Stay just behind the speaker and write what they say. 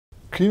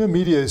Creamer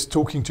Media is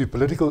talking to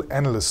political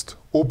analyst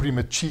Aubrey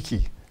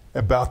Matshiqi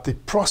about the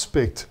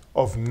prospect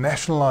of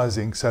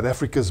nationalizing South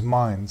Africa's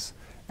mines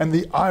and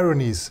the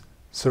ironies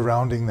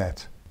surrounding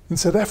that. In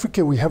South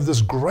Africa, we have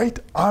this great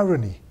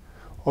irony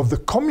of the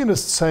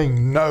communists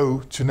saying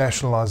no to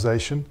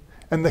nationalization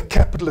and the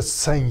capitalists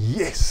saying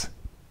yes.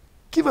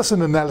 Give us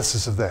an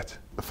analysis of that.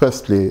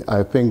 Firstly,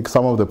 I think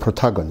some of the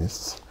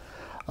protagonists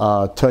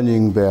are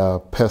turning their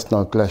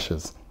personal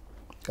clashes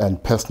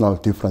and personal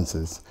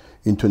differences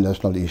into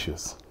national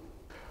issues.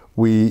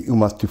 We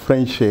must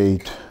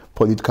differentiate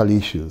political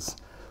issues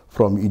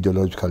from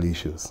ideological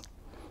issues.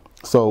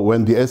 So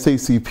when the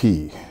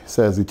SACP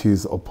says it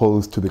is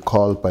opposed to the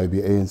call by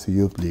the ANC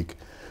Youth League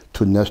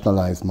to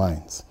nationalize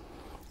mines,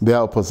 their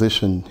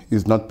opposition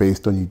is not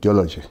based on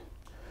ideology.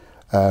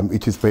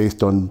 It is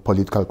based on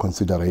political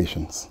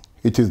considerations.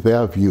 It is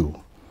their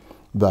view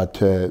that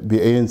the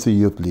ANC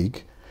Youth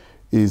League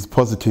is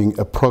positing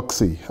a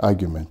proxy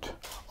argument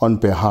on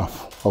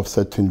behalf of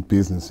certain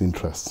business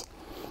interests.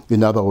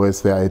 In other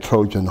words, they are a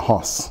Trojan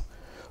horse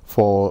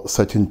for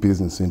certain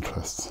business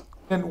interests.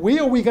 And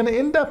where are we going to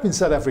end up in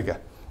South Africa?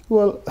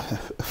 Well,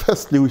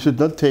 firstly, we should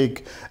not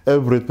take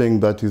everything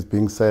that is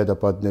being said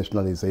about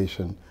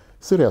nationalization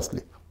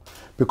seriously.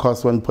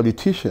 Because when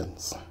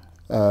politicians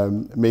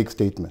make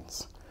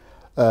statements,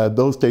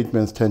 those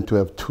statements tend to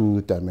have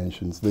two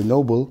dimensions, the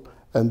noble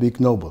and the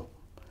ignoble.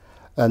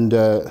 And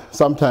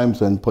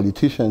sometimes when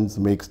politicians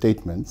make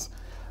statements,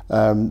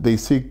 they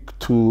seek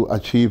to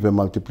achieve a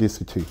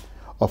multiplicity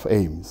of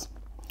aims,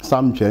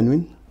 some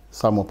genuine,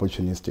 some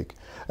opportunistic.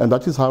 And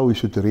that is how we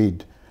should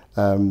read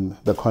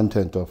the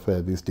content of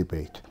this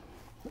debate.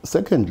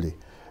 Secondly,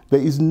 there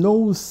is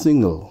no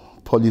single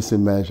policy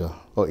measure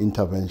or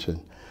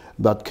intervention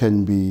that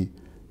can be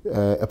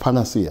a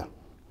panacea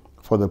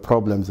for the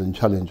problems and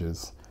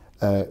challenges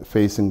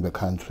facing the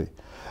country.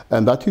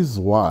 And that is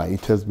why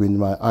it has been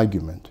my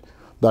argument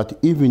that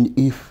even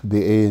if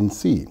the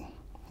ANC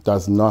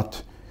does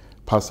not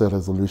pass a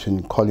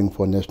resolution calling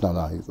for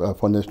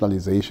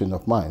nationalization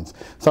of mines,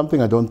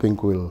 something I don't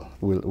think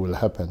will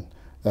happen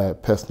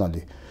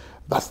personally,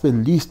 that's the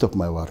least of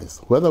my worries.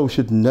 Whether we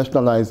should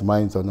nationalize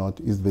mines or not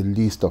is the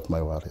least of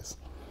my worries.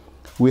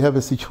 We have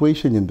a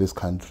situation in this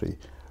country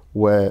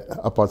where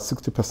about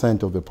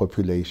 60% of the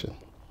population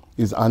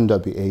is under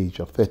the age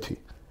of 30.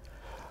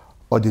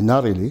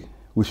 Ordinarily,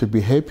 we should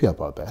be happy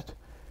about that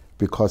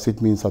because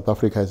it means South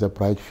Africa has a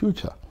bright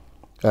future.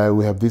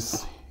 We have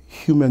this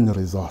human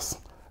resource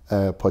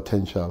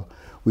potential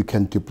we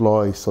can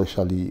deploy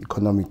socially,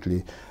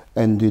 economically,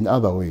 and in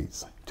other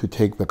ways to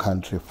take the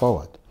country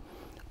forward.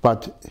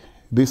 But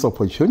this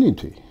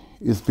opportunity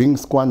is being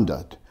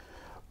squandered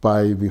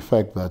by the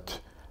fact that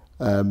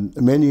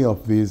many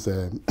of these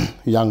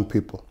young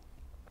people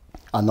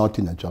are not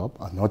in a job,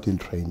 are not in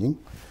training,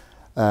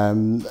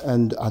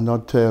 and are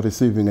not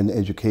receiving an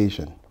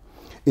education.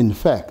 In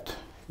fact,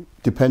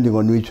 depending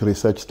on which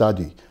research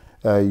study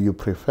you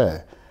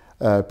prefer,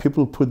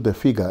 people put the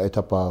figure at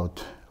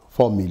about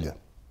 4 million.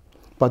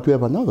 But we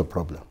have another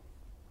problem.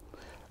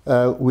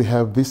 We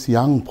have this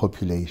young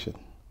population,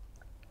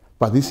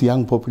 but this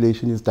young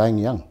population is dying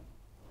young.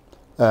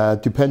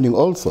 Depending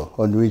also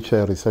on which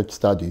research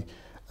study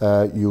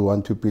you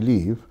want to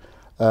believe,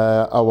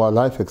 our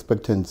life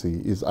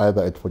expectancy is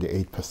either at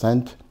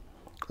 48%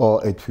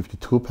 or at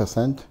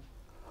 52%.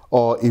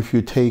 Or if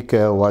you take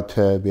what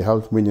the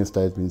health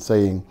minister has been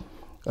saying,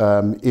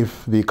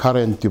 if the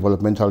current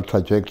developmental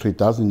trajectory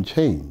doesn't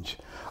change,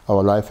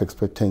 our life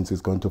expectancy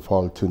is going to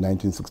fall to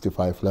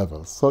 1965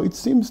 levels. So it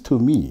seems to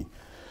me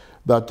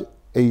that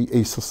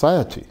a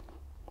society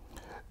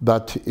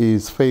that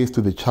is faced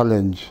with the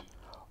challenge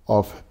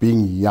of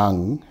being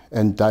young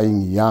and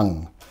dying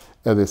young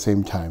at the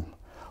same time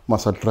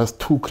must address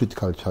two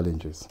critical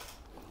challenges: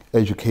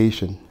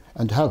 education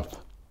and health.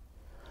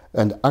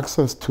 And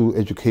access to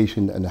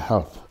education and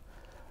health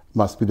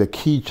must be the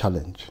key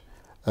challenge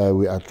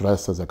we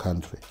address as a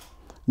country.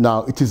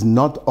 Now, it is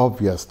not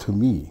obvious to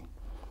me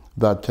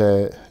that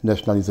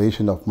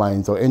nationalization of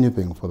mines, or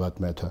anything for that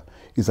matter,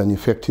 is an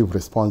effective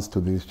response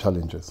to these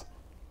challenges.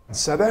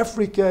 South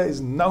Africa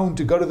is known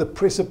to go to the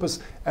precipice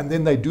and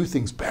then they do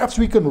things. Perhaps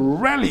we can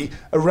rally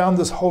around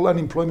this whole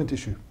unemployment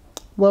issue.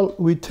 Well,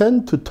 we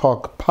tend to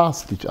talk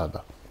past each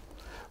other,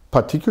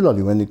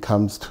 particularly when it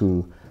comes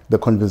to the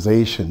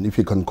conversation, if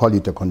you can call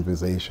it a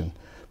conversation,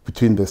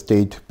 between the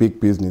state,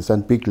 big business,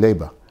 and big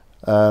labor.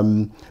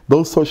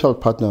 Those social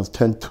partners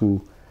tend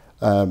to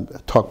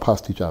talk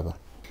past each other.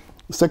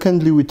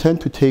 Secondly, we tend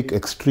to take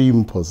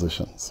extreme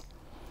positions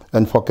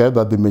and forget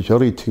that the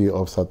majority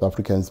of South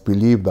Africans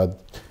believe that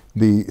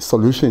the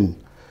solution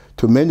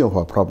to many of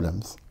our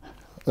problems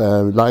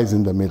lies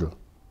in the middle.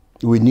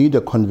 We need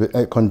a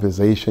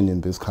conversation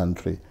in this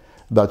country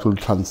that will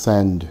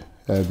transcend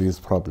these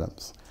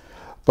problems.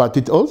 But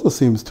it also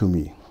seems to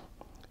me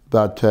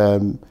that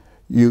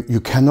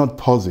you cannot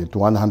posit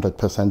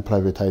 100%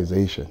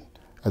 privatization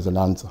as an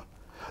answer,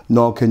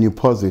 nor can you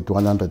posit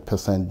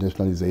 100%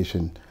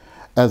 nationalization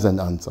as an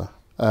answer.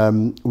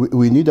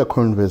 We need a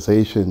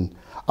conversation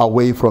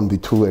away from the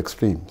two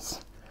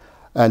extremes.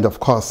 And of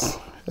course,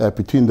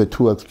 between the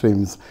two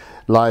extremes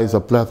lies a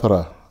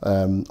plethora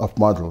of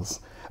models.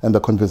 And the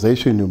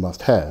conversation you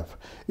must have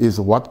is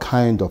what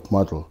kind of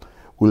model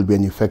will be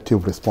an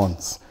effective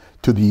response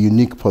to the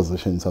unique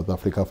position South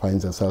Africa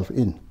finds itself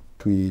in.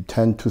 We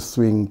tend to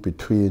swing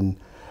between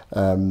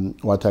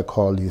what I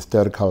call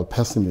hysterical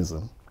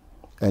pessimism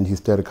and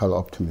hysterical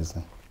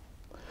optimism.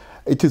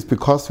 It is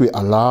because we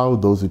allow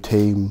those who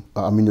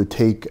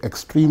take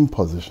extreme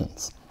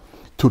positions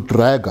to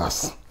drag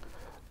us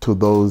to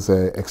those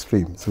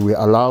extremes. We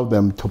allow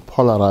them to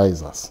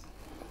polarize us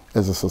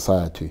as a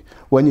society,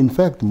 when in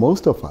fact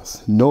most of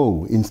us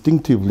know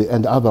instinctively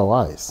and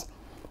otherwise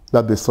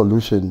that the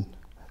solution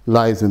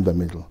lies in the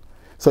middle.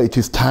 So it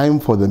is time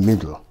for the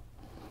middle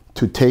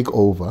to take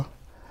over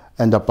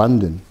and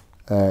abandon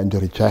and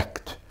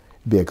reject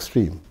the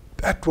extreme.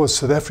 That was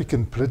South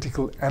African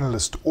political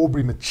analyst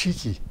Aubrey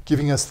Matshiqi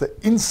giving us the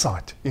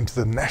insight into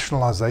the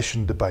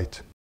nationalisation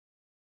debate.